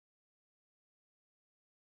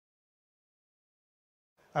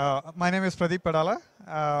My name is Pradeep Padala.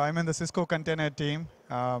 I'm in the Cisco container team,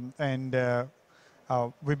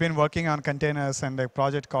 we've been working on containers and a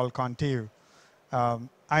project called Contiv.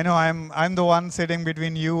 I know I'm the one sitting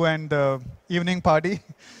between you and the evening party,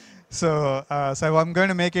 so I'm going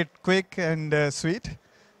to make it quick and sweet.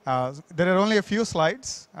 There are only a few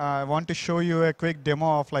slides. I want to show you a quick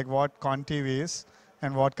demo of like what Contiv is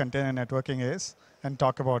and what container networking is, and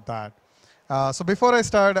talk about that. So before I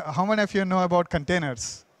start, how many of you know about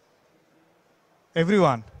containers?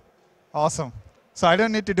 Everyone? Awesome. So I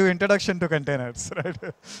don't need to do introduction to containers, right?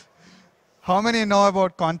 How many know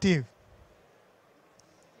about Contiv?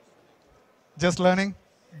 Just learning?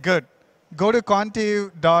 Good. Go to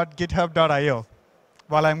contiv.github.io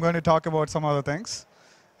while I'm going to talk about some other things.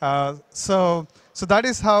 So that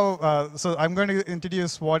is how, so I'm going to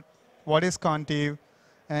introduce what is Contiv,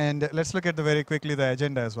 and let's look at very quickly the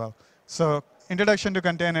agenda as well. So introduction to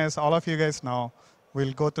containers, all of you guys know.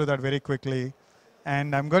 We'll go through that very quickly.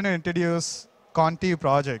 And I'm going to introduce Contiv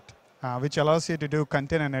project, which allows you to do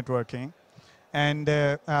container networking. And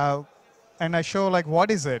I show like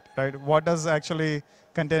what is it, right? What does actually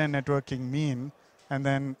container networking mean? And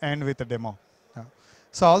then end with a demo.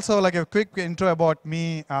 So also like a quick intro about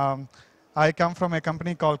me. I come from a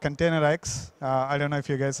company called ContainerX. I don't know if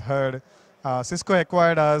you guys heard. Cisco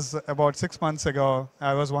acquired us about 6 months ago.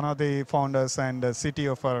 I was one of the founders and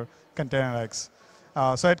CTO for ContainerX.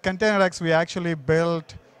 So at ContainerX, we actually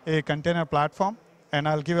built a container platform, and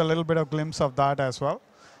I'll give a little bit of glimpse of that as well.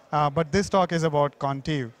 But this talk is about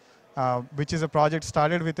Contiv, which is a project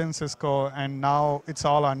started within Cisco, and now it's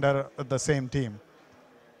all under the same team.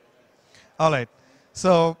 All right.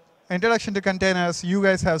 So introduction to containers, you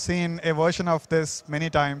guys have seen a version of this many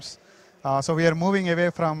times. So we are moving away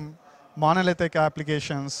from monolithic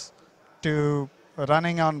applications to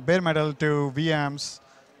running on bare metal to VMs,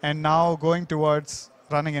 and now going towards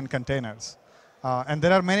running in containers. And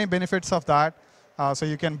there are many benefits of that. So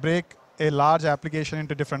you can break a large application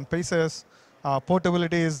into different pieces.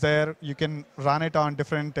 Portability is there. You can run it on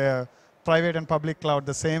different private and public cloud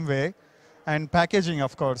the same way. And packaging,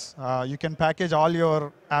 of course. You can package all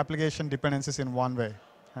your application dependencies in one way.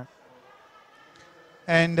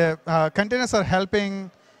 And containers are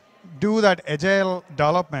helping do that agile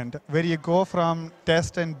development where you go from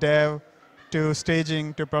test and dev to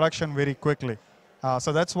staging to production very quickly.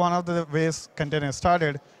 So that's one of the ways containers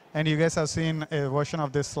started. And you guys have seen a version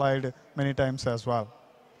of this slide many times as well.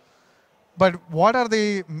 But what are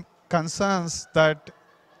the concerns that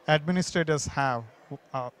administrators have?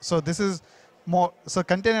 So this is more, so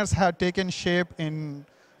containers have taken shape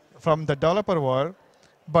from the developer world,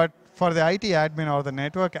 but for the IT admin or the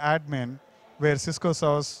network admin, where Cisco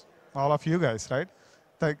serves all of you guys, right?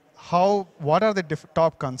 Like what are the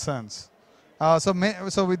top concerns? So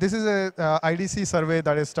this is a IDC survey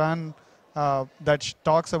that is done that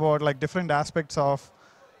talks about like different aspects of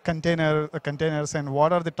containers and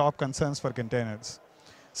what are the top concerns for containers.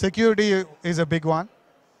 Security is a big one,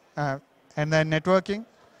 and then networking.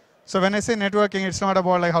 So when I say networking, it's not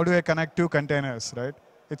about like how do I connect two containers, right?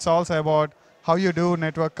 It's also about how you do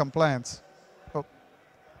network compliance. Oh.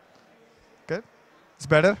 Okay, it's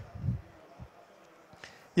better.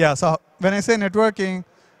 Yeah. So when I say networking,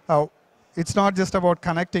 it's not just about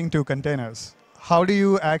connecting two containers. How do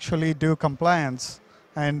you actually do compliance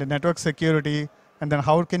and network security, and then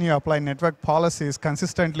how can you apply network policies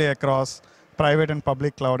consistently across private and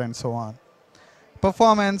public cloud and so on?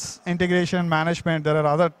 Performance, integration, management, there are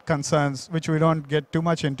other concerns which we don't get too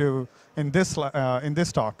much into in this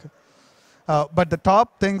talk. But the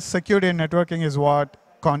top things, security and networking, is what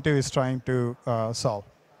Contiv is trying to solve.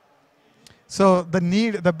 So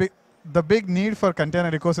the big need for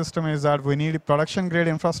container ecosystem is that we need production-grade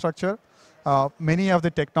infrastructure. Many of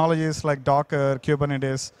the technologies like Docker,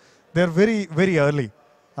 Kubernetes, they're very, very early.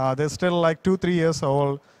 They're still like 2-3 years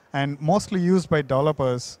old and mostly used by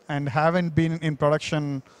developers and haven't been in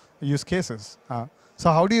production use cases.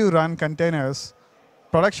 So how do you run containers,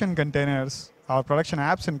 production containers, or production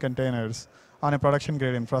apps in containers on a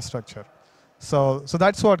production-grade infrastructure? So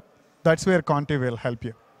that's where Contiv will help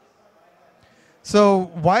you.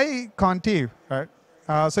 So why Contiv, right?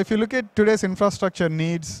 So if you look at today's infrastructure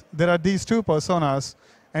needs, there are these two personas,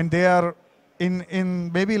 and they are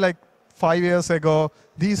in maybe like 5 years ago,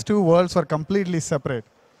 these two worlds were completely separate,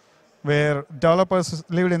 where developers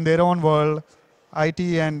lived in their own world, IT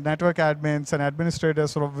and network admins and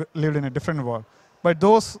administrators sort of lived in a different world. But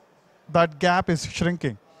that gap is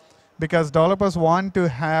shrinking because developers want to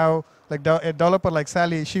have, like a developer like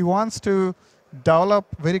Sally, she wants to develop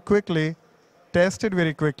very quickly, test it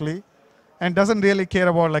very quickly, and doesn't really care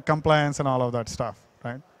about like compliance and all of that stuff,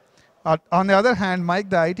 right? On the other hand, Mike,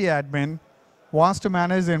 the IT admin, wants to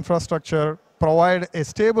manage the infrastructure, provide a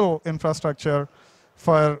stable infrastructure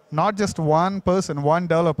for not just one person, one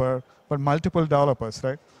developer, but multiple developers,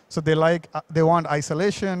 right? So they want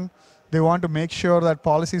isolation. They want to make sure that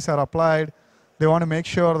policies are applied. They want to make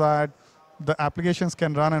sure that the applications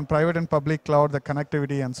can run in private and public cloud, the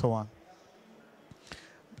connectivity, and so on.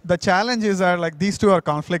 The challenge is that like these two are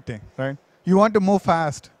conflicting, right? You want to move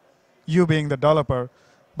fast, you being the developer,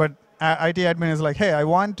 but IT admin is like, hey, I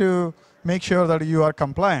want to make sure that you are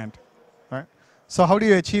compliant, right? So how do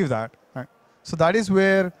you achieve that, right? So that is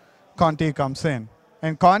where Contiv comes in.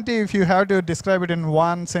 And Contiv, if you have to describe it in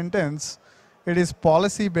one sentence, it is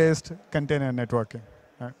policy-based container networking,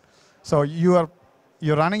 right? So you're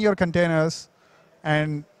running your containers,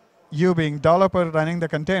 and you being developer running the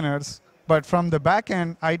containers, but from the back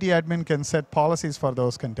end, IT admin can set policies for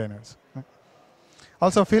those containers. Right?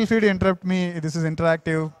 Also, feel free to interrupt me. This is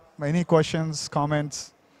interactive. Any questions,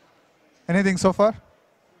 comments? Anything so far?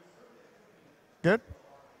 Good?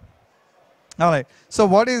 All right. So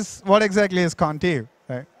what exactly is Contiv?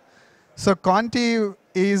 Right? So Contiv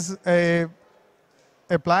is a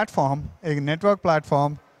platform, a network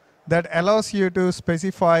platform that allows you to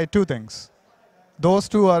specify two things. Those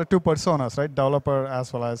two are two personas, right? Developer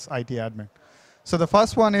as well as IT admin. So the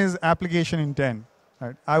first one is application intent.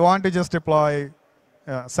 Right? I want to just deploy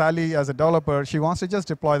Sally as a developer. She wants to just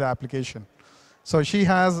deploy the application. So she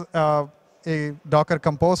has a Docker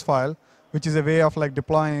Compose file, which is a way of like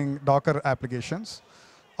deploying Docker applications,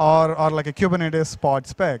 or like a Kubernetes pod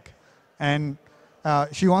spec. And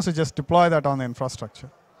she wants to just deploy that on the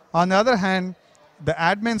infrastructure. On the other hand, the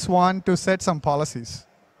admins want to set some policies.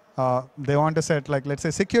 They want to set, like, let's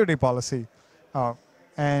say, security policy.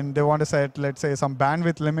 And they want to set, let's say, some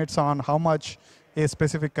bandwidth limits on how much a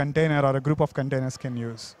specific container or a group of containers can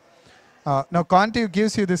use. Now, Contiv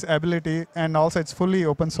gives you this ability, and also it's fully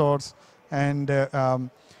open source, and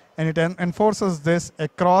it enforces this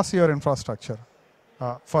across your infrastructure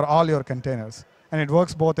for all your containers. And it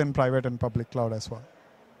works both in private and public cloud as well.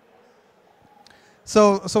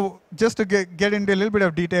 So just to get into a little bit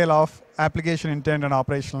of detail of application intent and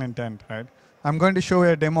operational intent, right? I'm going to show you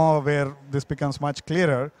a demo where this becomes much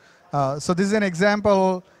clearer. So this is an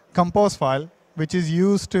example compose file, which is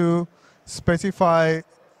used to specify,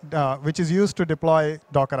 which is used to deploy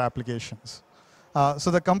Docker applications.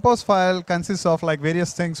 So the compose file consists of like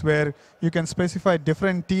various things where you can specify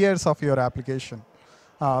different tiers of your application.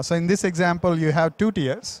 So in this example, you have two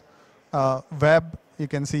tiers, web, you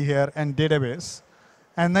can see here, and database.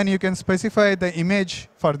 And then you can specify the image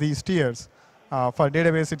for these tiers. For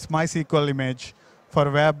database, it's MySQL image.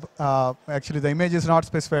 For web, actually the image is not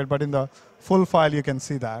specified, but in the full file you can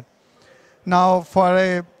see that. Now for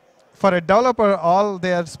a developer, all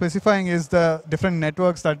they are specifying is the different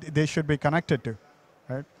networks that they should be connected to,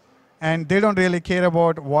 right? And they don't really care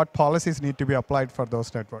about what policies need to be applied for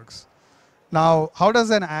those networks. Now, how does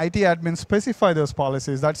an IT admin specify those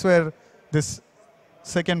policies? That's where this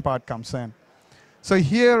second part comes in. So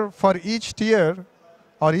here, for each tier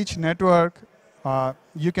or each network,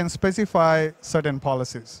 you can specify certain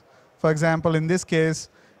policies. For example, in this case,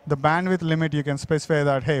 the bandwidth limit, you can specify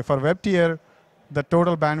that, hey, for web tier, the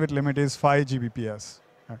total bandwidth limit is 5 Gbps.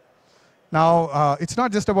 Right? Now, it's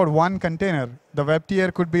not just about one container. The web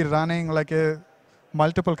tier could be running like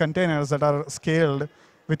multiple containers that are scaled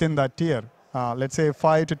within that tier. Let's say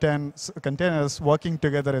 5 to 10 containers working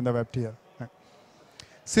together in the web tier. Right?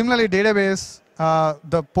 Similarly, database,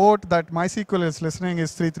 the port that MySQL is listening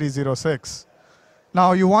is 3306.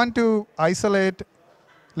 Now you want to isolate,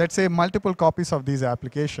 let's say, multiple copies of these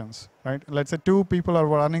applications, right? Let's say two people are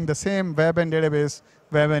running the same web and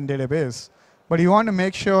database, but you want to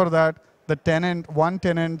make sure that the one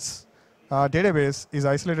tenant's database is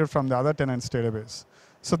isolated from the other tenant's database.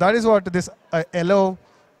 So that is what this LO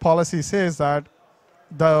policy says, that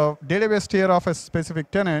the database tier of a specific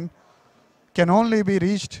tenant can only be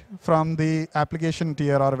reached from the application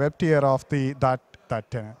tier or web tier of that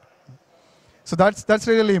tenant. So that's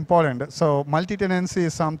really important. So multi-tenancy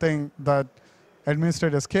is something that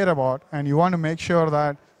administrators care about, and you want to make sure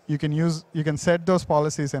that you can set those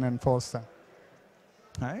policies and enforce them.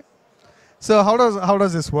 All right. So how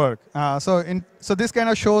does this work? So this kind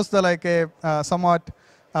of shows the like a somewhat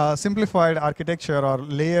simplified architecture or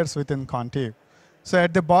layers within Contiv. So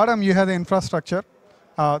at the bottom you have the infrastructure.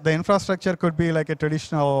 The infrastructure could be like a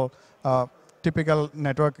traditional typical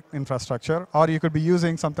network infrastructure, or you could be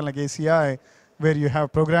using something like ACI where you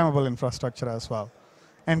have programmable infrastructure as well.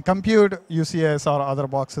 And compute, UCS, or other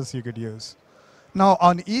boxes you could use. Now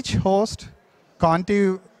on each host,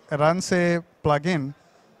 Contiv runs a plugin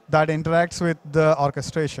that interacts with the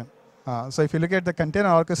orchestration. So if you look at the container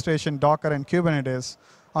orchestration, Docker and Kubernetes,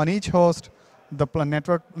 on each host, the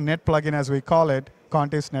network net plugin, as we call it,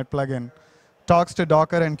 Contiv's net plugin, talks to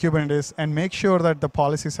Docker and Kubernetes and makes sure that the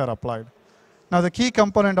policies are applied. Now, the key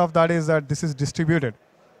component of that is that this is distributed.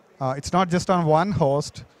 It's not just on one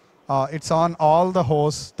host. It's on all the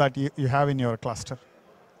hosts that you have in your cluster.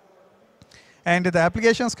 And the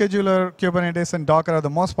application scheduler, Kubernetes, and Docker are the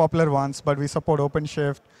most popular ones, but we support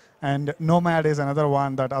OpenShift, and Nomad is another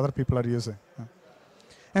one that other people are using.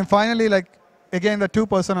 And finally, again, the two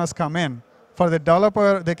personas come in. For the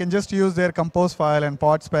developer, they can just use their compose file and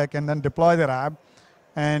pod spec and then deploy their app.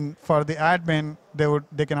 And for the admin,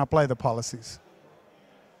 they can apply the policies.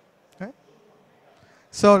 Okay?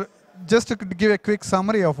 So just to give a quick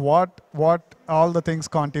summary of what all the things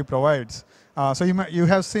Contiv provides. So you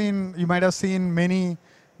might have seen many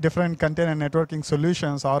different container networking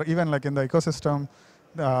solutions, or even like in the ecosystem,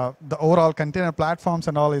 the overall container platforms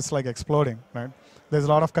and all is like exploding, right? There's a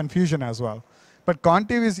lot of confusion as well. But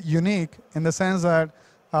Contiv is unique in the sense that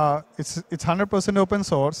it's 100% open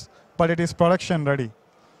source, but it is production ready.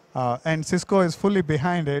 And Cisco is fully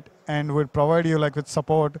behind it and would provide you with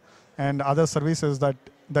support and other services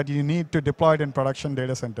that you need to deploy it in production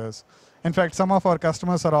data centers. In fact, some of our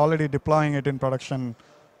customers are already deploying it in production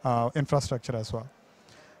infrastructure as well.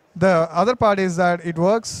 The other part is that it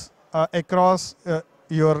works across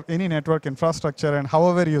any network infrastructure and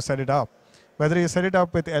however you set it up. Whether you set it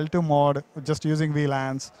up with L2 mode, just using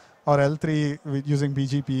VLANs, or L3 using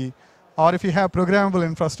BGP, or if you have programmable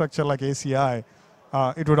infrastructure like ACI,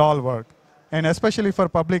 it would all work. And especially for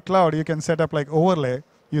public cloud, you can set up overlay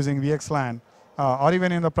using VXLAN, or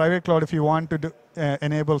even in the private cloud, if you want to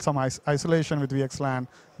enable some isolation with VXLAN,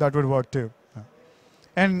 that would work too.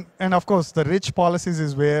 And of course, the rich policies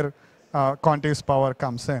is where Contiv's power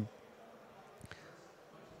comes in.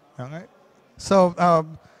 All right. So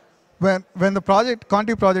when the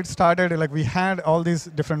Contiv project started, we had all these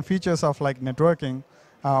different features of networking,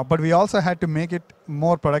 but we also had to make it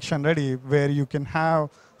more production ready, where you can have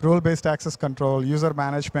role-based access control, user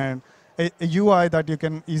management, a UI that you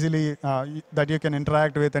can easily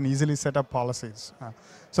interact with and easily set up policies.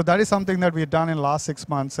 So that is something that we've done in the last 6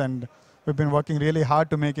 months, and we've been working really hard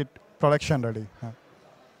to make it production ready.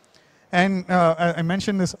 And I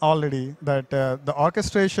mentioned this already, that the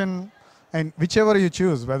orchestration, and whichever you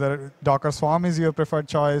choose, whether Docker Swarm is your preferred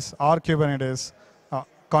choice or Kubernetes,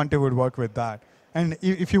 Contiv would work with that. And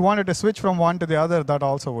if you wanted to switch from one to the other, that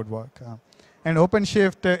also would work. And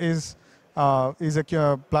OpenShift is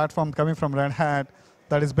a platform coming from Red Hat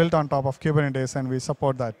that is built on top of Kubernetes, and we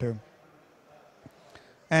support that too.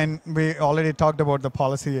 And we already talked about the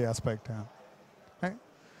policy aspect.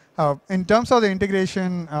 Right? In terms of the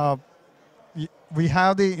integration, we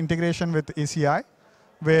have the integration with ACI,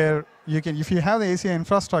 where you can, if you have the ACI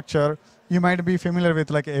infrastructure, you might be familiar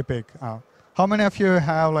with Epic. How many of you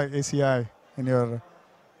have ACI in your,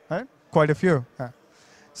 right? Quite a few.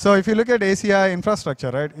 So if you look at ACI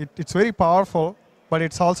infrastructure, right, it's very powerful, but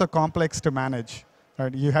it's also complex to manage.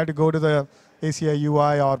 Right? You have to go to the ACI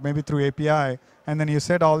UI or maybe through API, and then you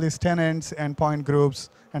set all these tenants, endpoint groups,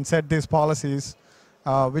 and set these policies,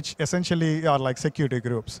 which essentially are like security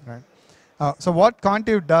groups. Right? So what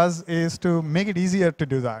Contiv does is to make it easier to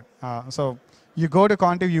do that. So you go to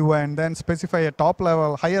Contiv UI and then specify a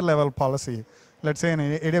top-level, higher-level policy, let's say an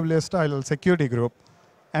AWS-style security group,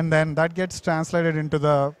 and then that gets translated into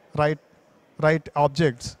the right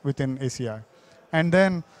objects within ACI. And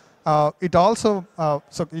then it also,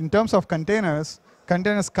 so in terms of containers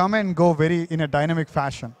come and go in a dynamic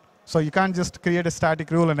fashion. So you can't just create a static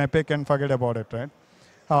rule in Epic and forget about it, right?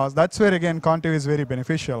 That's where, again, Contiv is very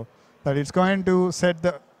beneficial, that it's going to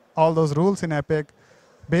set all those rules in Epic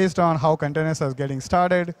based on how containers are getting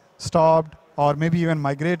started, stopped, or maybe even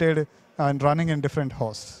migrated and running in different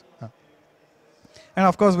hosts. And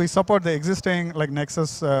of course, we support the existing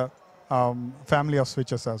Nexus family of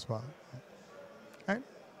switches as well. Right?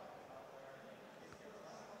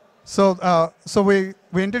 So we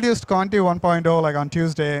introduced Contiv 1.0 on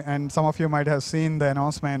Tuesday, and some of you might have seen the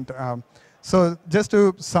announcement. So just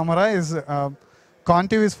to summarize,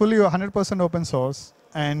 Contiv is fully 100% open source,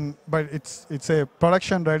 but it's a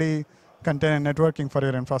production-ready container networking for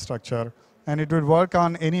your infrastructure, and it would work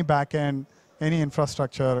on any backend, any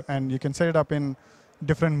infrastructure, and you can set it up in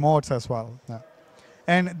different modes as well.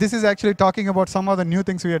 And this is actually talking about some of the new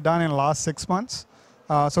things we have done in the last 6 months.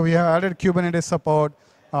 So we have added Kubernetes support.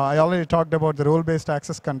 I already talked about the role-based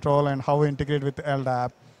access control and how we integrate with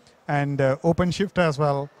LDAP, and OpenShift as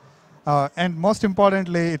well. And most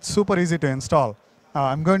importantly, it's super easy to install.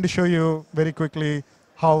 I'm going to show you very quickly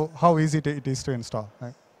how easy it is to install.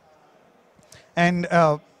 Right? And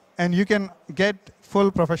And you can get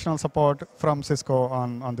full professional support from Cisco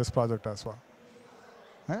on this project as well.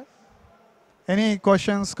 Right? Any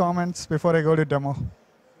questions, comments before I go to demo?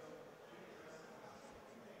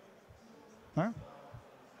 Right?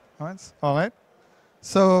 All right.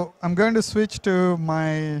 So I'm going to switch to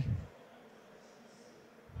my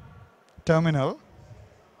terminal.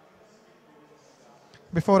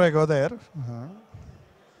 Before I go there,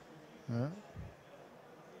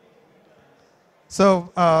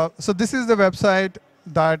 so this is the website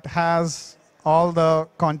that has all the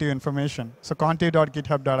Contiv information. So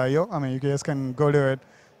contiv.github.io. I mean, you guys can go to it,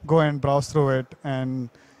 go and browse through it, and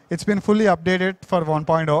it's been fully updated for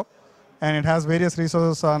 1.0, and it has various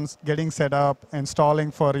resources on getting set up,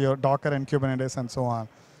 installing for your Docker and Kubernetes, and so on.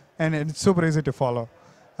 And it's super easy to follow.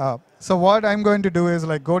 So what I'm going to do is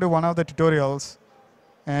like go to one of the tutorials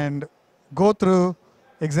and go through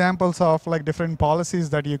examples of like different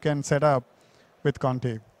policies that you can set up with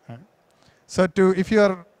Contiv. Right? So if you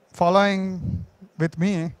are following with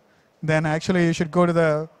me, then actually you should go to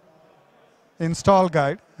the install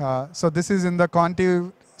guide. So this is in the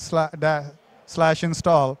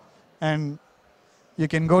contiv/install, and you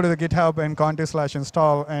can go to the GitHub and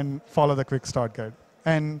contiv/install and follow the quick start guide.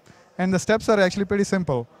 And the steps are actually pretty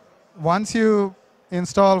simple. Once you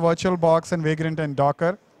install VirtualBox and Vagrant and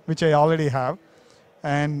Docker, which I already have,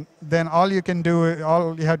 and then all you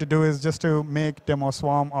have to do is just to make demo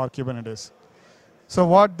Swarm or Kubernetes. So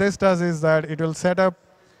what this does is that it will set up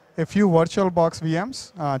a few VirtualBox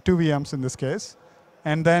VMs, 2 VMs in this case,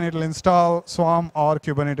 and then it will install Swarm or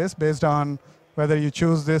Kubernetes based on whether you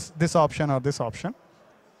choose this option or this option.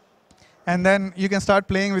 And then you can start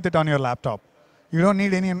playing with it on your laptop. You don't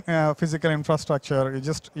need any physical infrastructure.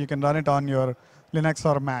 You can run it on your Linux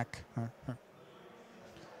or Mac.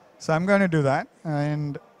 So I'm going to do that,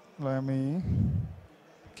 and let me.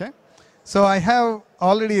 Okay. So I have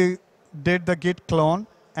already did the git clone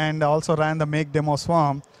and also ran the make demo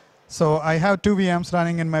swarm. So I have 2 VMs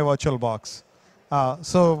running in my VirtualBox.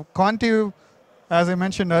 So Contiv, as I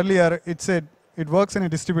mentioned earlier, it works in a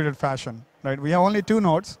distributed fashion, right? We have only 2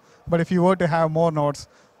 nodes, but if you were to have more nodes,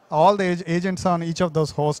 all the agents on each of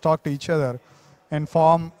those hosts talk to each other and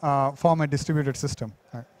form a distributed system.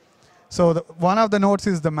 Right? So one of the nodes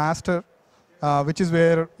is the master, which is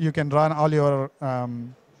where you can run all your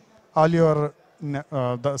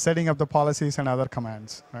the setting up the policies and other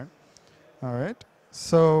commands. Right? All right.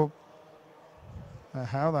 So I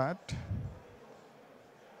have that.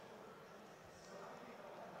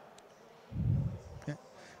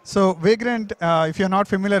 So Vagrant, if you're not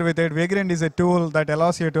familiar with it, Vagrant is a tool that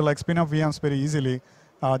allows you to like spin up VMs very easily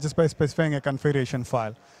just by specifying a configuration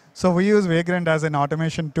file. So we use Vagrant as an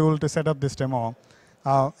automation tool to set up this demo.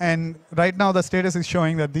 And right now the status is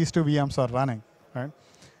showing that these 2 VMs are running. Right?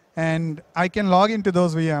 And I can log into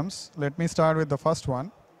those VMs. Let me start with the first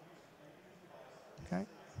one. Okay.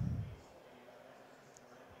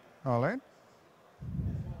 All right.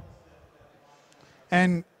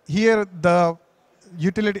 And here the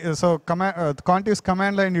utility, so Contiv's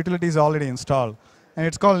command line utility is already installed. And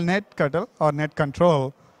it's called netctl or net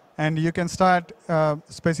control. And you can start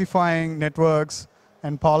specifying networks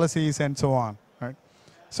and policies and so on. Right?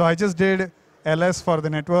 So I just did ls for the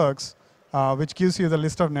networks, which gives you the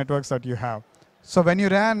list of networks that you have. So when you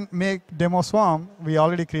ran make demo swarm, we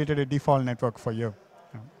already created a default network for you.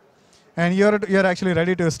 And you're actually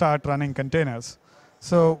ready to start running containers.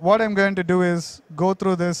 So what I'm going to do is go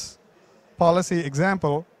through this policy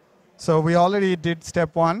example. So we already did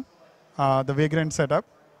step 1, the Vagrant setup.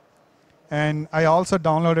 And I also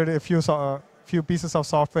downloaded a few pieces of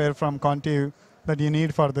software from Contiv that you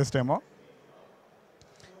need for this demo.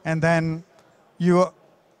 And then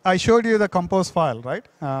I showed you the compose file, right?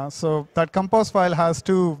 So that compose file has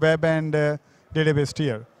 2 web and database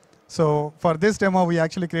tier. So for this demo, we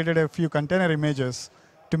actually created a few container images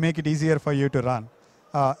to make it easier for you to run.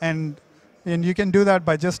 And you can do that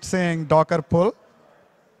by just saying docker pull.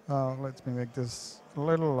 Let me make this a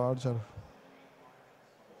little larger.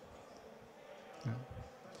 Yeah.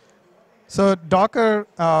 So Docker,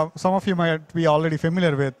 some of you might be already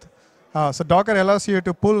familiar with. So Docker allows you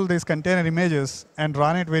to pull these container images and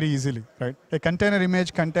run it very easily. Right? A container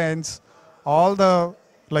image contains all the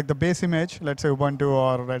base image, let's say Ubuntu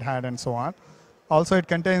or Red Hat and so on. Also, it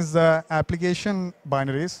contains the application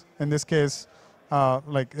binaries, in this case,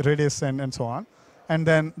 like Redis and so on, and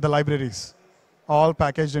then the libraries, all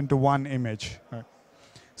packaged into one image. Right?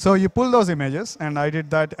 So you pull those images, and I did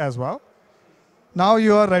that as well. Now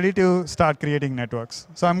you are ready to start creating networks.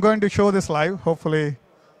 So I'm going to show this live. Hopefully,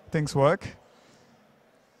 things work.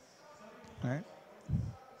 Right.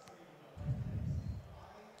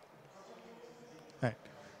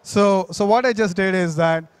 So what I just did is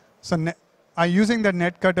that, using the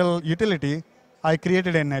netctl utility, I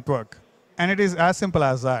created a network. And it is as simple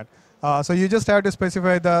as that. So you just have to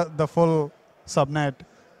specify the full subnet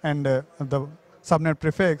and the subnet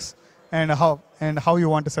prefix and how you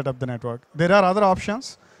want to set up the network. There are other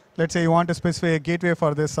options. Let's say you want to specify a gateway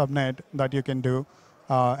for this subnet that you can do,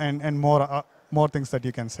 and more things that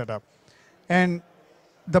you can set up. And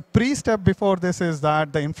the pre-step before this is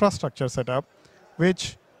that the infrastructure setup,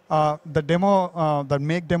 which the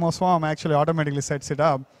make demo swarm actually automatically sets it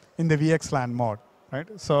up in the VXLAN mode, right?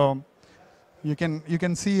 So you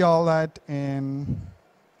can see all that in.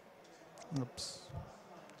 Oops.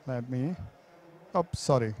 Let me. Oops,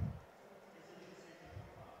 sorry.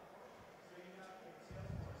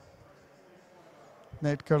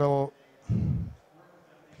 Netctl.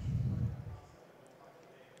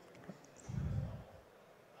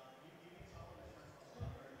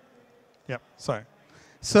 Yeah, sorry.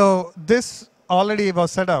 So this already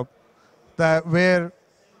was set up where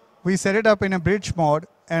we set it up in a bridge mode,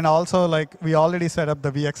 and also we already set up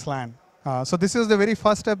the VXLAN. So this is the very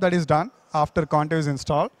first step that is done after Contiv is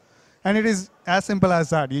installed. And it is as simple as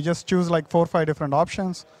that. You just choose 4 or 5 different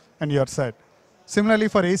options, and you're set. Similarly,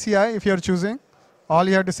 for ACI, if you're choosing, all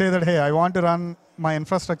you have to say that, hey, I want to run my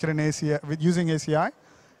infrastructure in ACI using ACI,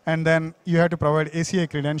 and then you have to provide ACI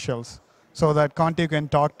credentials so that Contiv can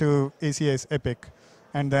talk to ACI's epic,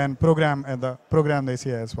 and then program the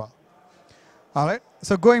ACI as well. All right.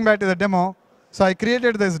 So going back to the demo, so I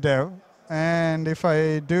created this dev, and if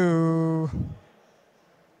I do,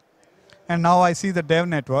 and now I see the dev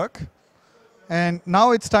network, and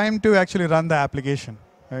now it's time to actually run the application,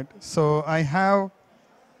 right? So I have,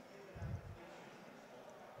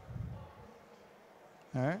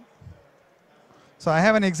 all right. So I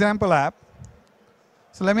have an example app.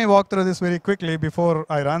 So let me walk through this very quickly before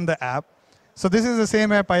I run the app. So this is the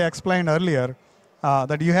same app I explained earlier,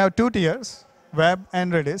 that you have 2 tiers, web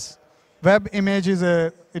and Redis. Web image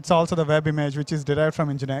it's also the web image, which is derived from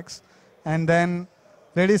Nginx. And then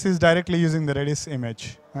Redis is directly using the Redis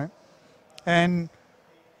image, right? And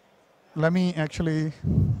let me actually,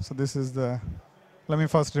 so this is let me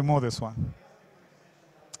first remove this one.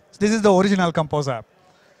 So this is the original Compose app,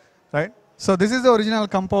 right? So this is the original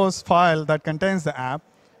Compose file that contains the app,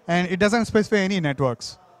 and it doesn't specify any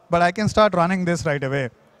networks. But I can start running this right away.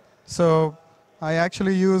 So I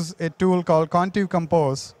actually use a tool called Contiv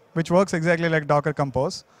Compose, which works exactly like Docker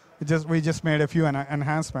Compose. We just made a few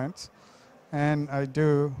enhancements. And I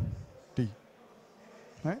do D,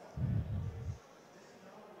 right?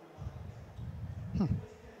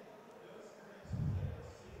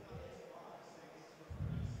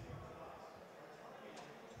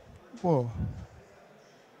 Whoa.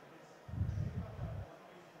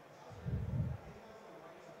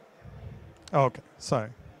 Okay, sorry.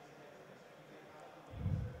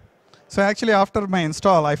 So actually, after my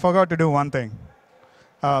install, I forgot to do one thing.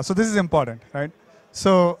 So this is important, right?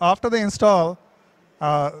 So after the install,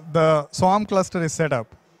 the Swarm cluster is set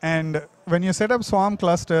up. And when you set up Swarm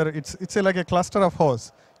cluster, it's like a cluster of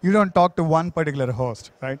hosts. You don't talk to one particular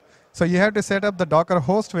host, right? So you have to set up the Docker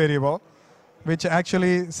host variable, which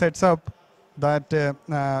actually sets up that,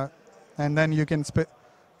 and then you can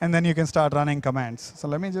start running commands. So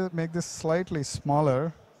let me just make this slightly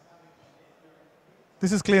smaller.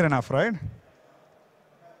 This is clear enough, right?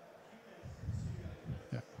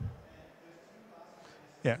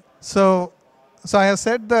 Yeah. So I have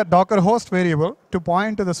set the Docker host variable to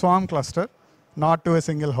point to the Swarm cluster, not to a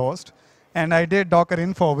single host. And I did Docker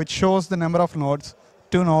info, which shows the number of nodes,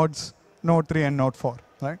 2 nodes, node 3, and node 4,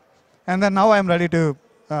 right? And then now I'm ready to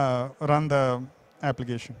run the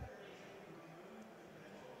application.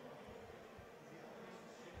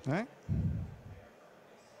 Right?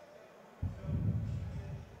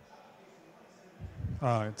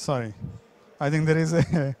 All right, sorry. I think there is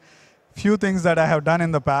a few things that I have done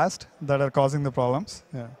in the past that are causing the problems.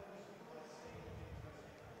 Yeah.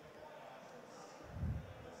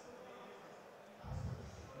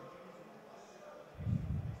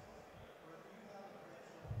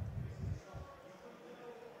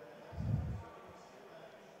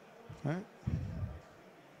 Right.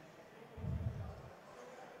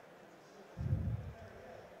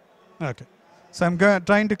 Okay. So I'm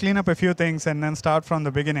trying to clean up a few things and then start from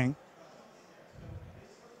the beginning.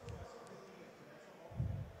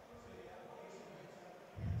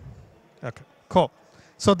 Okay, cool.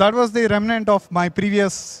 So that was the remnant of my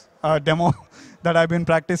previous demo that I've been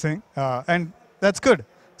practicing. And that's good.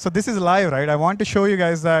 So this is live, right? I want to show you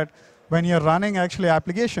guys that when you're running actually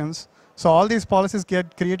applications, so all these policies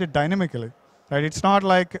get created dynamically, right? It's not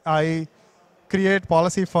like I create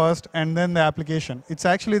policy first and then the application. It's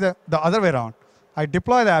actually the other way around. I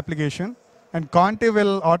deploy the application, and Contiv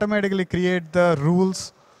will automatically create the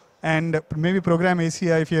rules and maybe program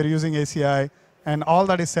ACI if you're using ACI, and all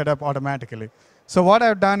that is set up automatically. So what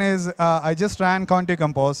I've done is I just ran Contiv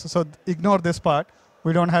compose. So ignore this part.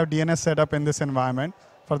 We don't have DNS set up in this environment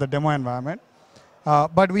for the demo environment.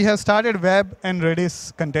 But we have started web and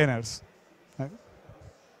Redis containers. Right?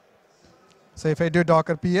 So if I do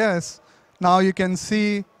Docker PS, now you can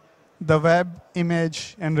see the web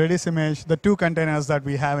image and Redis image, the two containers that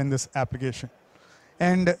we have in this application.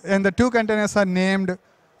 And the two containers are named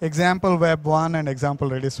example web 1 and example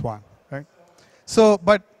Redis 1. Right? So,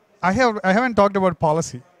 but I haven't talked about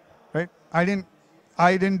policy. Right? I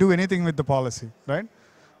didn't do anything with the policy. Right?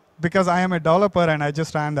 Because I am a developer and I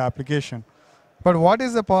just ran the application. But what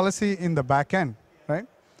is the policy in the back end? Right?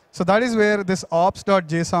 So that is where this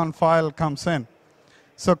ops.json file comes in.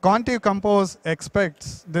 So Contiv compose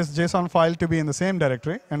expects this JSON file to be in the same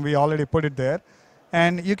directory, and we already put it there.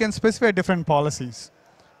 And you can specify different policies.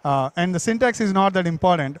 And the syntax is not that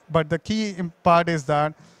important, but the key part is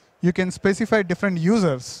that you can specify different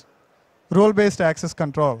users, role-based access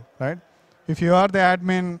control, right? If you are the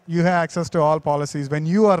admin, you have access to all policies when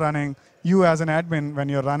you are running, you as an admin when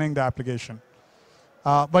you're running the application.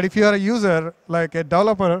 But if you are a user, like a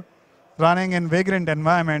developer running in Vagrant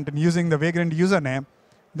environment and using the Vagrant username,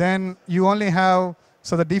 then you only have,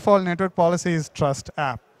 so the default network policy is trust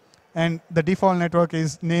app. And the default network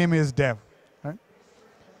name is dev. Right?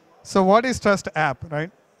 So what is trust app, right?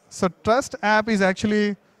 So trust app is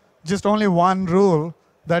actually just only one rule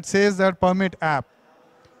that says that permit app.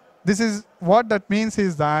 This is, what that means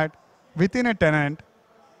is that within a tenant,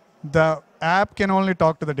 the app can only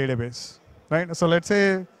talk to the database. Right? So let's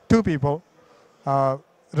say two people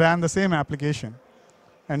ran the same application.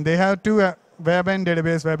 And they have two web and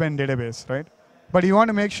database, right? But you want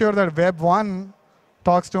to make sure that web 1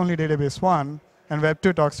 talks to only database 1, and web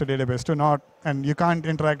 2 talks to database 2, and you can't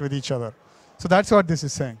interact with each other. So that's what this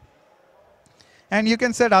is saying. And you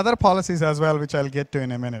can set other policies as well, which I'll get to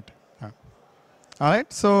in a minute. All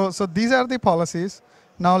right, so these are the policies.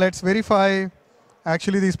 Now let's verify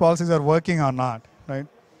actually these policies are working or not, right?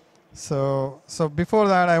 So before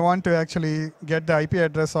that, I want to actually get the IP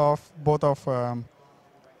address of both of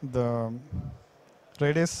the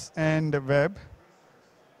Redis and web.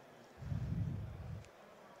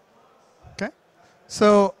 Okay.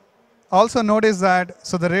 So also notice that,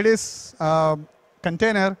 so the Redis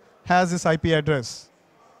container has this IP address.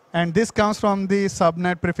 And this comes from the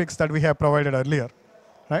subnet prefix that we have provided earlier,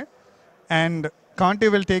 right? And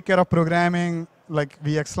Contiv will take care of programming like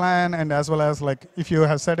VXLAN, and as well as like if you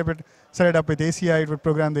have set it up with ACI, it would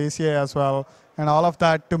program the ACI as well, and all of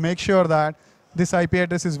that to make sure that this IP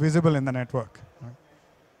address is visible in the network.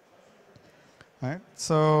 Right?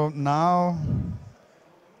 So now,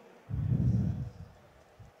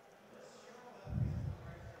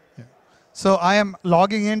 yeah. So I am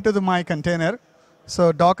logging into my container.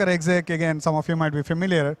 So Docker exec, again, some of you might be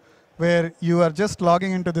familiar, where you are just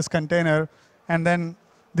logging into this container, and then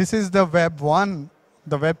this is the web 1,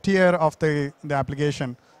 the web tier of the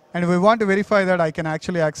application. And we want to verify that I can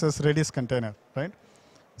actually access Redis container, right?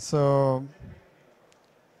 So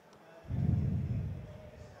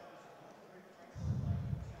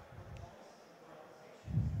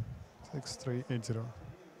 6380.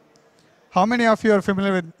 How many of you are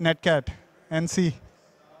familiar with netcat, NC?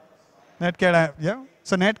 Netcat, yeah?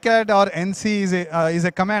 So netcat or NC is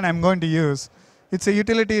a command I'm going to use. It's a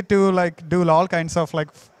utility to like do all kinds of like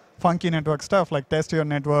funky network stuff, like test your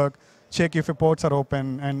network, check if your ports are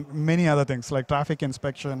open, and many other things like traffic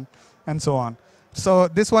inspection and so on. So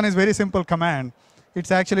this one is very simple command.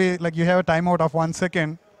 It's actually like you have a timeout of 1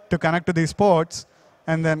 second to connect to these ports,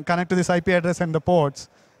 and then connect to this IP address and the ports,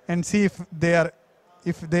 and see if they're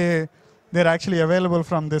actually available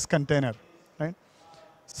from this container, right?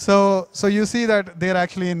 So you see that they're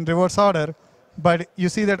actually in reverse order, but you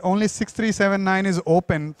see that only 6379 is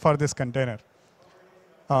open for this container.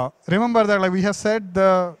 Remember that like we have said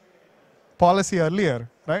the policy earlier,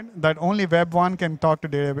 right? That only web 1 can talk to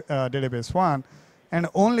database 1, and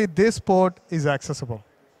only this port is accessible.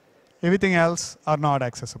 Everything else are not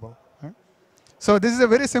accessible. Right? So this is a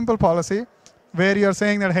very simple policy where you're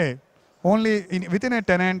saying that, hey, only within a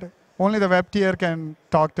tenant, only the web tier can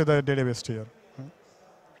talk to the database tier. Right?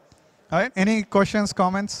 All right, any questions,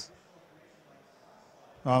 comments?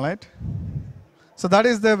 All right. So that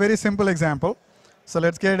is the very simple example. So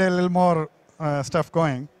let's get a little more stuff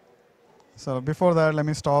going. So before that, let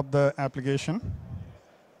me stop the application.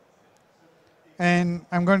 And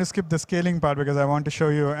I'm going to skip the scaling part because I want to show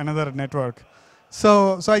you another network.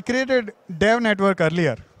 So I created dev network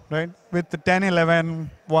earlier, right, with the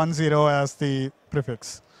 10.11.10 as the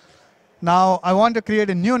prefix. Now I want to create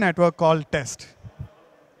a new network called test.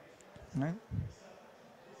 Right?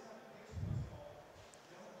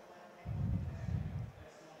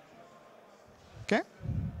 Okay.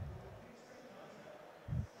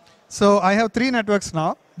 So I have 3 networks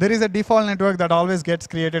now. There is a default network that always gets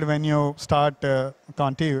created when you start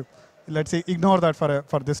Contiv. Let's say ignore that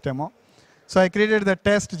for this demo. So I created the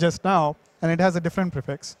test just now, and it has a different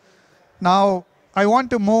prefix. Now I want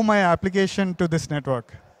to move my application to this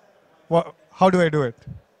network. How do I do it?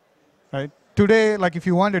 Right? Today, like if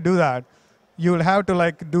you want to do that, you will have to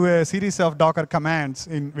like do a series of Docker commands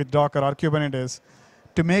with Docker or Kubernetes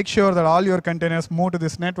to make sure that all your containers move to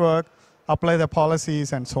this network, apply the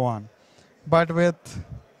policies, and so on. But with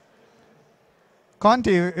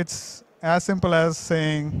Contiv, it's as simple as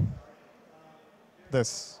saying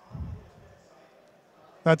this.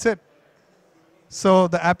 That's it. So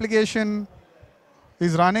the application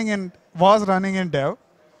is was running in dev.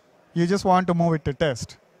 You just want to move it to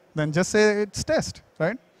test. Then just say it's test,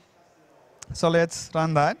 right? So let's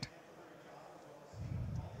run that.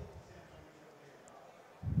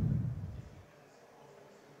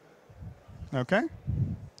 Okay.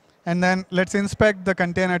 And then let's inspect the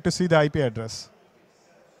container to see the IP address.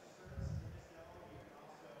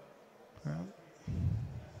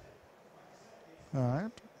 All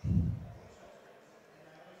right.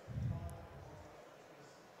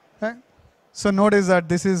 Okay. So notice that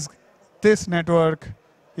this network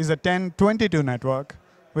is a 10.22 network,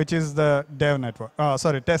 which is the dev network.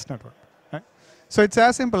 Test network. Right? So it's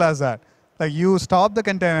as simple as that. Like you stop the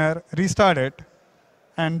container, restart it,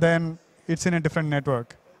 and then it's in a different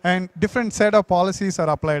network. And different set of policies are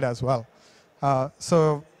applied as well.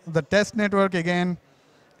 So the test network again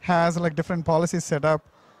has like different policies set up,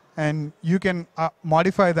 and you can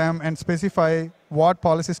modify them and specify what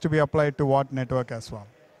policies to be applied to what network as well.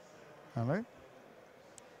 All right.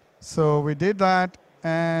 So we did that,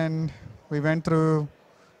 and we went through.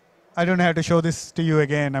 I don't have to show this to you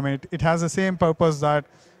again. I mean, it has the same purpose that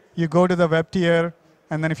you go to the web tier,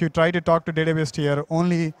 and then if you try to talk to database tier,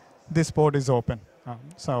 only this port is open.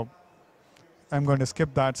 So I'm going to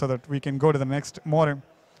skip that so that we can go to the next more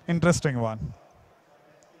interesting one.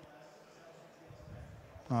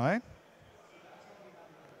 All right.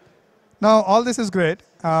 Now, all this is great,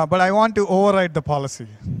 but I want to override the policy,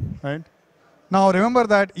 right? Now, remember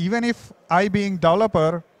that even if I being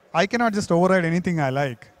developer, I cannot just override anything I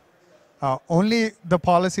like. Only the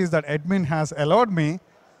policies that admin has allowed me,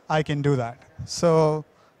 I can do that. So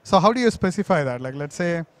how do you specify that? Like, let's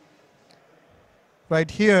say right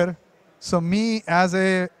here, so me as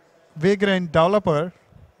a Vagrant developer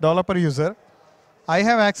user, I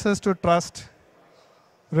have access to trust,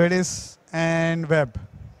 Redis, and web,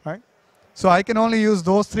 right? So I can only use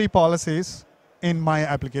those 3 policies in my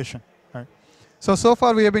application, right? So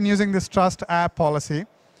far we have been using this trust app policy,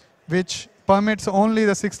 which permits only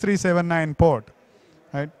the 6379 port,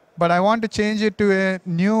 right? But I want to change it to a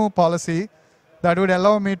new policy that would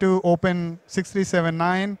allow me to open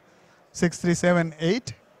 6379,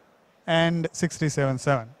 6378, and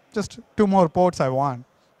 6377. Just 2 more ports I want,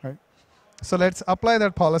 right? So let's apply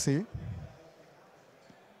that policy.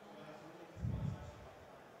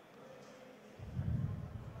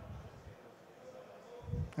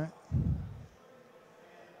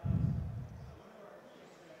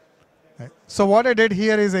 So what I did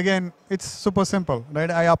here is, again, it's super simple,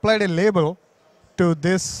 right? I applied a label to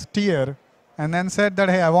this tier and then said that,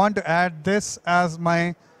 hey, I want to add this as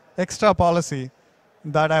my extra policy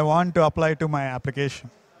that I want to apply to my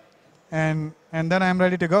application. And then I'm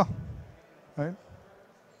ready to go, right?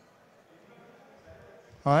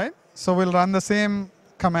 All right, so we'll run the same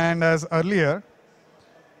command as earlier,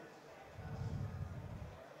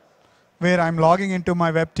 where I'm logging into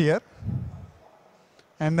my web tier,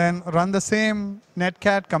 and then run the same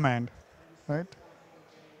netcat command, right?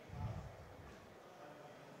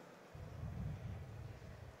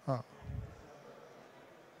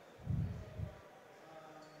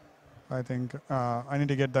 I think I need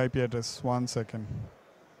to get the IP address. 1 second.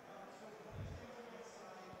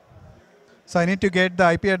 So I need to get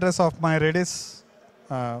the IP address of my Redis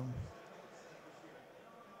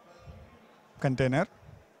container.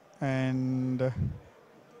 And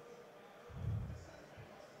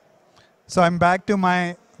so I'm back to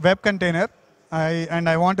my web container. And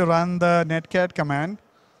I want to run the netcat command,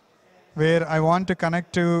 where I want to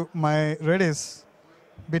connect to my Redis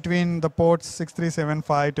between the ports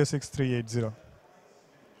 6375 to 6380.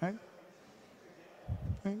 Right?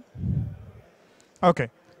 Okay.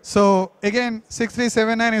 So again,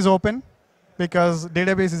 6379 is open because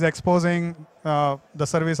database is exposing the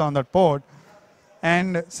service on that port.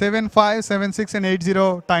 And 75, 76, and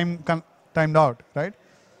 80 timed out, right?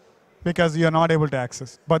 Because you're not able to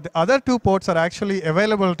access. But the other two ports are actually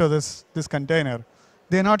available to this container.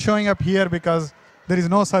 They're not showing up here because there is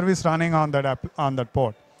no service running on that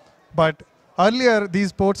port. But earlier,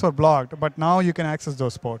 these ports were blocked, but now you can access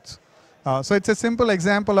those ports. So it's a simple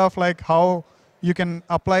example of like how you can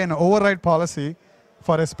apply an override policy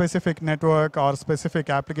for a specific network or specific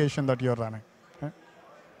application that you're running. Okay.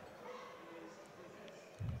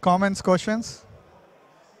 Comments, questions?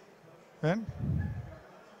 Okay.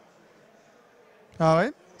 All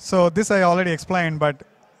right. So this I already explained, but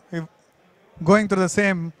if going through the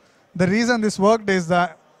same, the reason this worked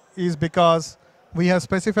is because we have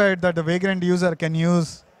specified that the vagrant user can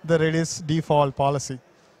use the Redis default policy.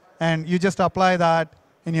 And you just apply that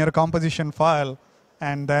in your composition file,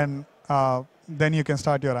 and then you can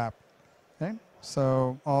start your app. Okay?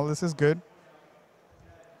 So all this is good.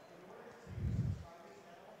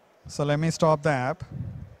 So let me stop the app.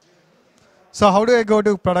 So how do I go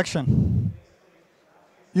to production?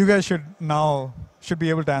 You guys should be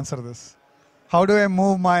able to answer this. How do I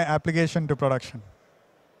move my application to production?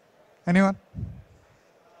 Anyone?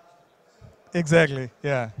 Exactly,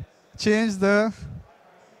 yeah. Change the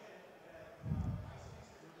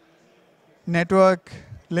network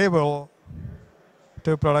label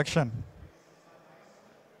to production.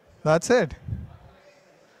 That's it.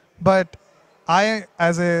 But I,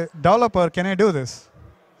 as a developer, can I do this?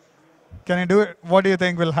 Can I do it? What do you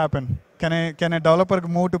think will happen? Can a developer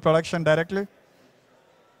move to production directly?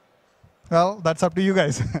 Well, that's up to you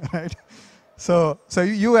guys, right? So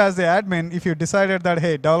you as the admin, if you decided that,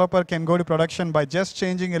 hey, developer can go to production by just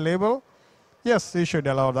changing a label, yes, you should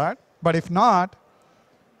allow that. But if not,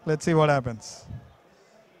 let's see what happens.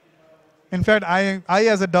 In fact, I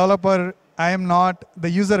as a developer, I am not, the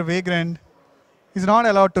user vagrant is not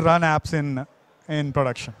allowed to run apps in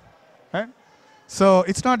production, right? So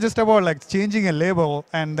it's not just about like changing a label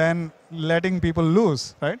and then letting people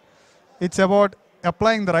loose, right? It's about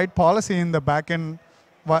applying the right policy in the backend,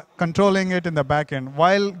 controlling it in the backend,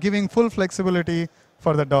 while giving full flexibility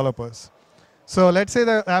for the developers. So let's say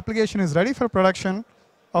the application is ready for production.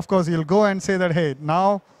 Of course, you'll go and say that, hey,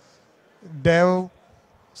 now Dev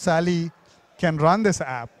Sally can run this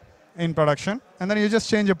app in production, and then you just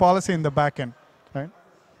change a policy in the backend, right?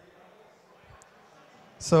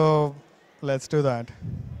 So let's do that.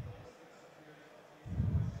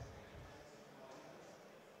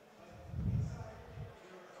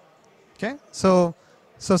 Okay, so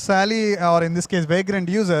Sally, or in this case, vagrant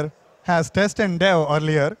user, has test and dev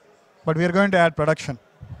earlier, but we are going to add production.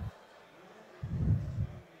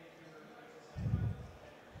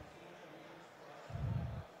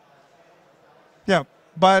 Yeah,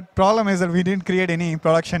 but problem is that we didn't create any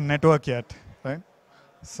production network yet, right?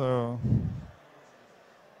 So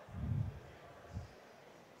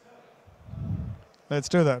let's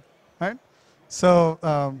do that, right? So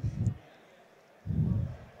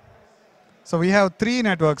we have 3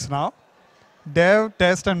 networks now: dev,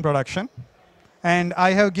 test, and production. And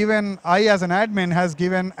I as an admin, has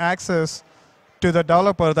given access to the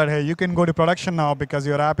developer that, hey, you can go to production now because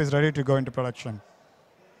your app is ready to go into production.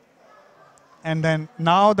 And then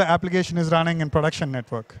now the application is running in production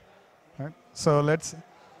network. Right? So let's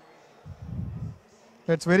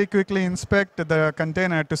very quickly inspect the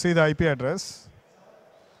container to see the IP address.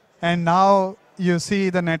 And now you see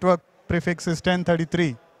the network prefix is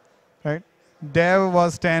 1033. Right? Dev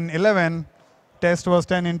was 1011, test was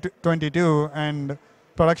 1022, and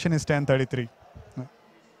production is 1033.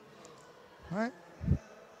 Right?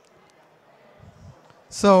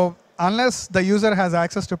 So unless the user has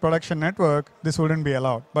access to production network, this wouldn't be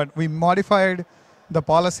allowed. But we modified the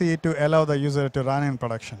policy to allow the user to run in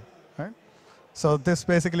production. Right? So this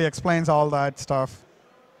basically explains all that stuff.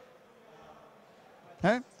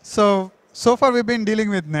 Right? So far we've been dealing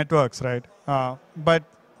with networks, right? But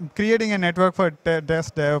creating a network for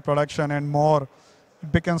test, dev, production, and more,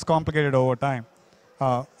 it becomes complicated over time.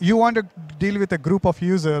 You want to deal with a group of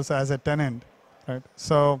users as a tenant, right?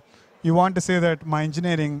 So you want to say that my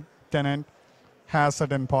engineering tenant has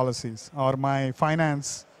certain policies, or my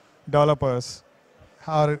finance developers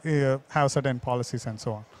have certain policies, and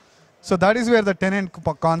so on. So that is where the tenant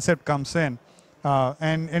concept comes in.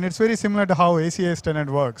 And it's very similar to how ACS tenant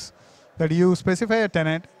works. That you specify a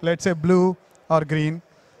tenant, let's say blue or green,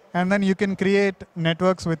 and then you can create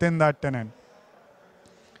networks within that tenant.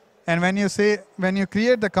 And when you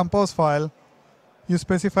create the compose file, you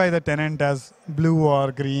specify the tenant as blue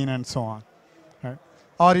or green and so on. Right?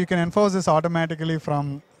 Or you can enforce this automatically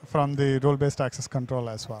from the role-based access control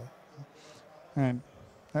as well. And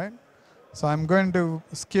right. So I'm going to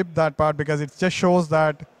skip that part because it just shows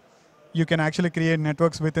that you can actually create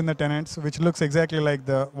networks within the tenants, which looks exactly like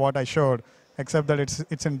the what I showed, except that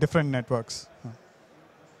it's in different networks.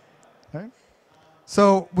 Right.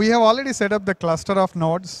 So we have already set up the cluster of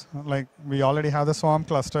nodes. Like we already have the Swarm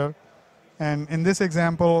cluster, and in this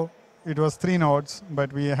example, it was 3 nodes,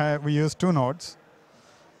 but we used 2 nodes.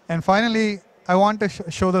 And finally, I want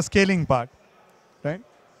to show the scaling part, right?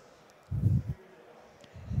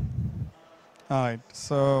 All right.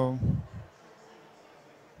 So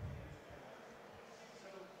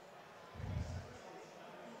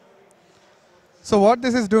what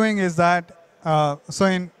this is doing is that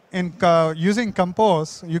using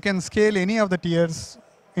Compose, you can scale any of the tiers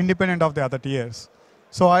independent of the other tiers.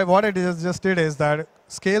 So what I just did is that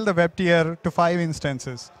scale the web tier to 5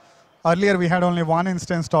 instances. Earlier, we had only 1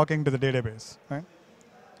 instance talking to the database, right?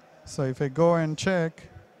 So if I go and check,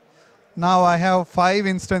 now I have 5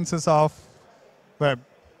 instances of web,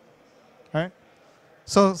 right?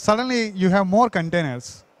 So suddenly, you have more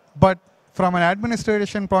containers. But from an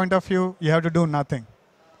administration point of view, you have to do nothing.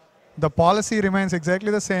 The policy remains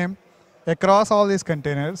exactly the same across all these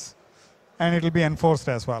containers, and it will be enforced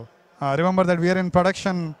as well. Remember that we are in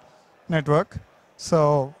production network.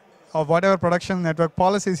 So whatever production network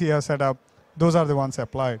policies you have set up, those are the ones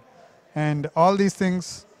applied. And all these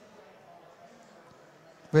things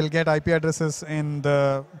will get IP addresses in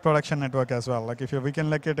the production network as well. Like we can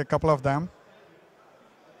look at a couple of them.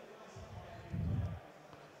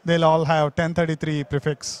 They'll all have 1033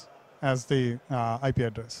 prefix as the IP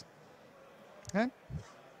address. Okay.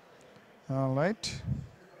 All right.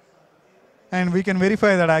 And we can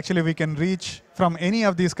verify that actually we can reach from any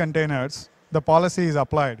of these containers. The policy is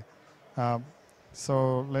applied.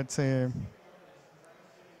 So let's say,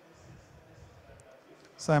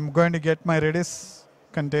 so I'm going to get my Redis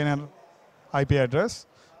container IP address.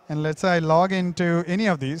 And let's say I log into any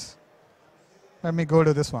of these. Let me go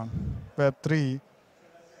to this one, Web3.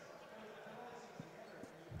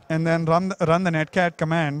 And then run the netcat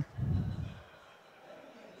command.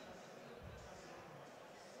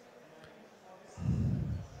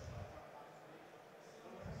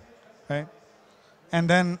 Right? And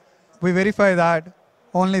then we verify that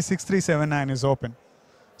only 6379 is open.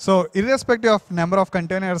 So irrespective of number of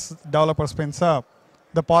containers developer spins up,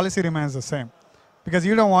 the policy remains the same. Because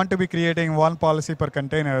you don't want to be creating one policy per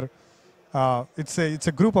container. It's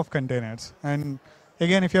a group of containers. And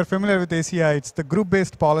again, if you're familiar with ACI, it's the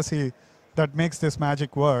group-based policy that makes this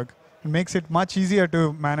magic work. It makes it much easier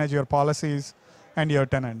to manage your policies and your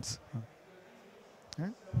tenants. Okay.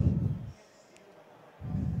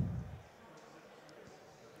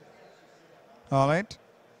 All right.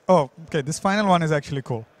 Oh, OK. This final one is actually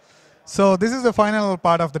cool. So this is the final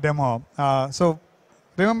part of the demo. So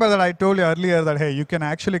remember that I told you earlier that, hey, you can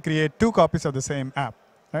actually create 2 copies of the same app,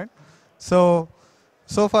 right? So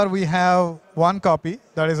far, we have 1 copy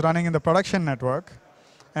that is running in the production network,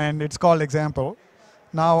 and it's called example.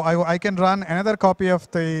 Now, I can run another copy of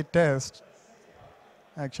the test.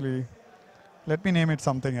 Actually, let me name it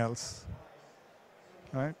something else.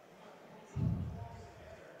 Right?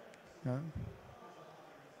 Yeah.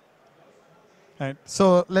 Right.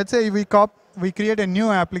 So let's say we create a new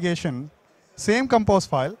application, same compose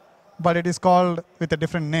file, but it is called with a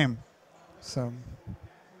different name. So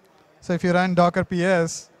if you run Docker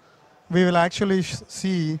PS, we will actually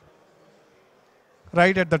see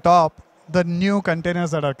right at the top the new containers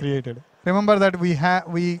that are created. Remember that we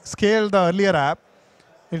scaled the earlier app.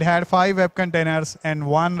 It had 5 web containers and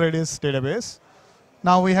 1 Redis database.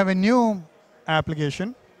 Now we have a new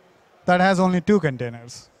application that has only 2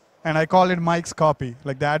 containers. And I call it Mike's copy.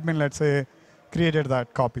 Like the admin, let's say, created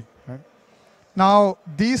that copy. Right? Now,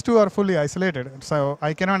 these 2 are fully isolated. So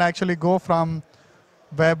I cannot actually go from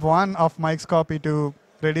web 1 of Mike's copy to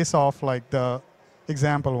Redis of like the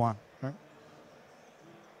example 1. Right?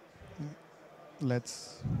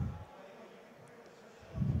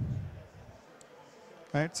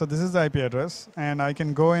 Right, so this is the IP address. And I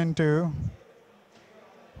can go into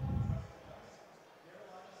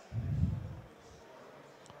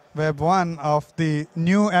web 1 of the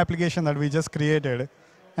new application that we just created.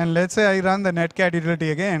 And let's say I run the netcat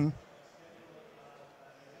utility again.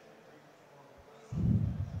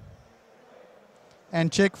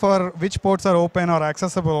 And check for which ports are open or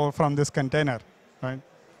accessible from this container. Right?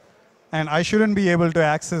 And I shouldn't be able to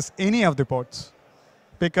access any of the ports.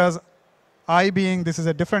 Because this is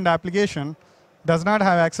a different application, does not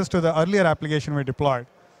have access to the earlier application we deployed,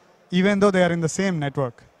 even though they are in the same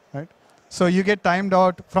network. Right? So you get timed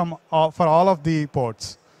out for all of the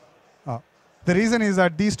ports. The reason is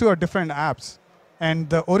that these 2 are different apps. And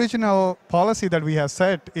the original policy that we have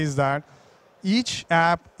set is that each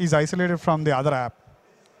app is isolated from the other app,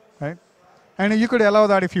 right? And you could allow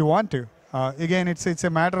that if you want to. Again, it's a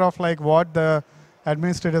matter of like what the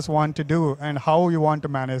administrators want to do and how you want to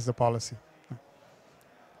manage the policy.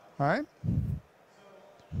 All right?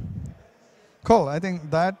 Cool. I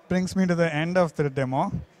think that brings me to the end of the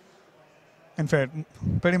demo. In fact,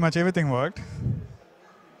 pretty much everything worked.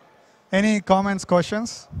 Any comments,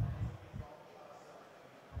 questions?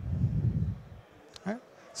 Right.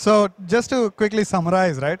 So just to quickly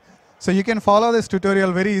summarize, right? So you can follow this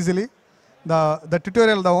tutorial very easily. The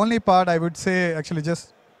tutorial, the only part I would say actually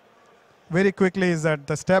just very quickly is that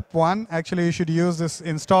the step 1, actually you should use this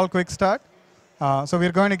install quick start. So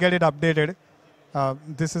we're going to get it updated.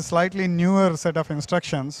 This is slightly newer set of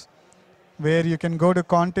instructions where you can go to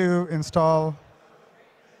Contiv install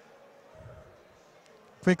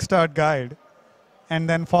quick start guide and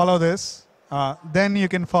then follow this. Then you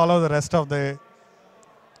can follow the rest of the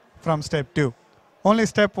from step 2. Only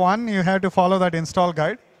step 1, you have to follow that install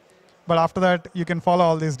guide. But after that, you can follow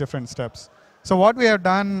all these different steps. So what we have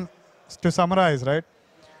done, to summarize, right?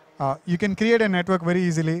 You can create a network very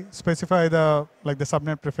easily, specify the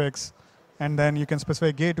subnet prefix, and then you can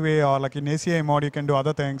specify gateway, or like in ACI mode, you can do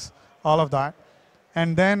other things, all of that.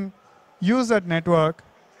 And then use that network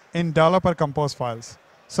in developer compose files.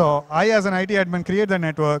 So I, as an IT admin, create the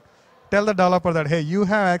network, tell the developer that, hey, you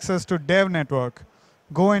have access to dev network.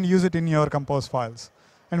 Go and use it in your compose files.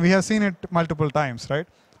 And we have seen it multiple times, right?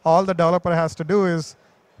 All the developer has to do is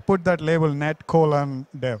put that label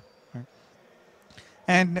net:dev. Right?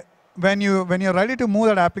 And when you're ready to move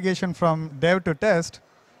that application from dev to test,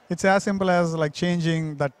 it's as simple as like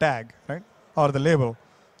changing the tag, right? Or the label,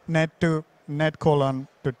 net:test.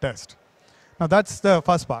 Now that's the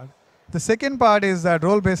first part. The second part is that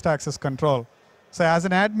role-based access control. So as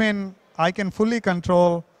an admin, I can fully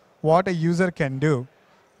control what a user can do,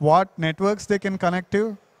 what networks they can connect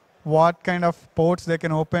to, what kind of ports they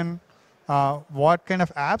can open, what kind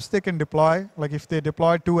of apps they can deploy. Like if they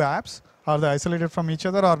deploy 2 apps, are they isolated from each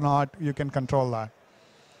other or not? You can control that.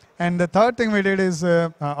 And the third thing we did is,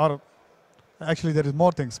 or actually there is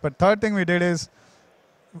more things, but third thing we did is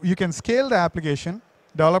you can scale the application,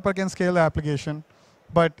 developer can scale the application,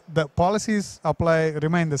 but the policies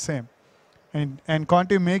remain the same. And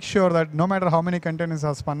Contiv makes sure that no matter how many containers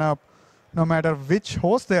are spun up, no matter which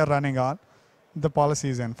host they are running on, the policy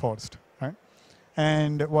is enforced, right?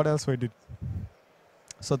 And what else we did?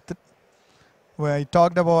 So we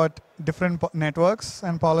talked about different networks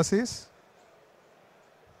and policies,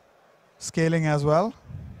 scaling as well.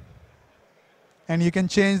 And you can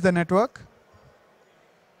change the network.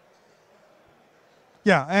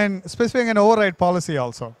 Yeah, and specifying an override policy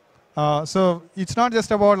also. So it's not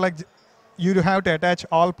just about like you have to attach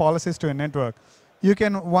all policies to a network. You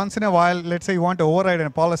can once in a while, let's say you want to override a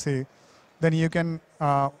policy, then you can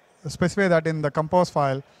specify that in the compose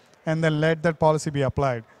file and then let that policy be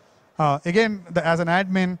applied. Again, as an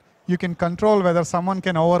admin, you can control whether someone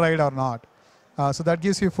can override or not. So that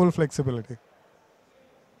gives you full flexibility.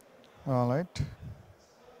 All right.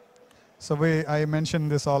 So I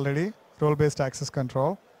mentioned this already, role-based access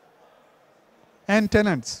control. And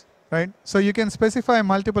tenants, right? So you can specify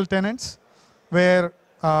multiple tenants where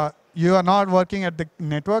you are not working at the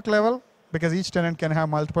network level because each tenant can have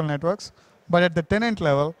multiple networks, but at the tenant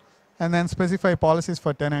level, and then specify policies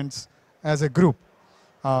for tenants as a group.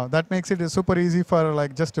 That makes it super easy for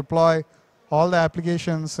like just deploy all the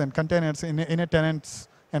applications and containers in a tenant's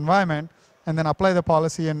environment, and then apply the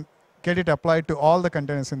policy and get it applied to all the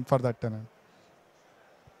containers for that tenant.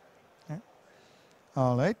 Okay.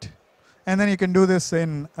 All right. And then you can do this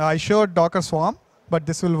in, I showed Docker Swarm, but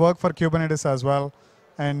this will work for Kubernetes as well,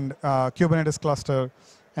 and Kubernetes cluster.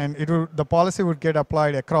 And the policy would get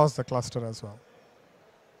applied across the cluster as well.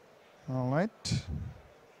 All right.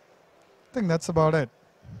 I think that's about it,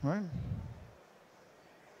 right?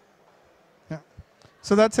 Yeah.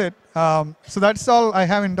 So that's it. So that's all I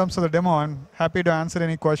have in terms of the demo. I'm happy to answer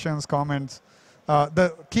any questions, comments.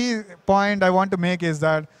 The key point I want to make is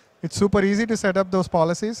that it's super easy to set up those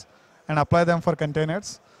policies and apply them for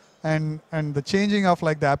containers. And the changing of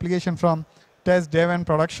like the application from test, dev, and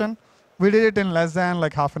production, we did it in less than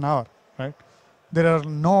like half an hour, right? There are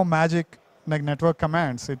no magic like network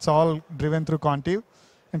commands. It's all driven through Contiv.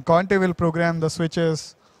 And Contiv will program the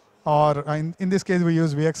switches, or in this case, we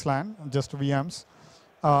use VXLAN, just VMs.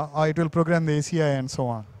 Or it will program the ACI and so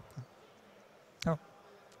on. Oh.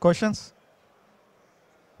 Questions?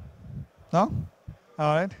 No?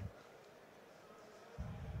 All right.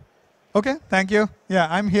 OK, thank you. Yeah,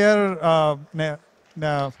 I'm here.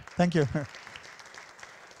 Thank you.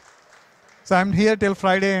 So I'm here till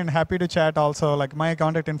Friday and happy to chat also. Like my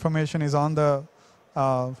contact information is on the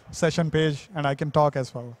session page, and I can talk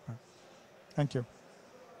as well. Thank you.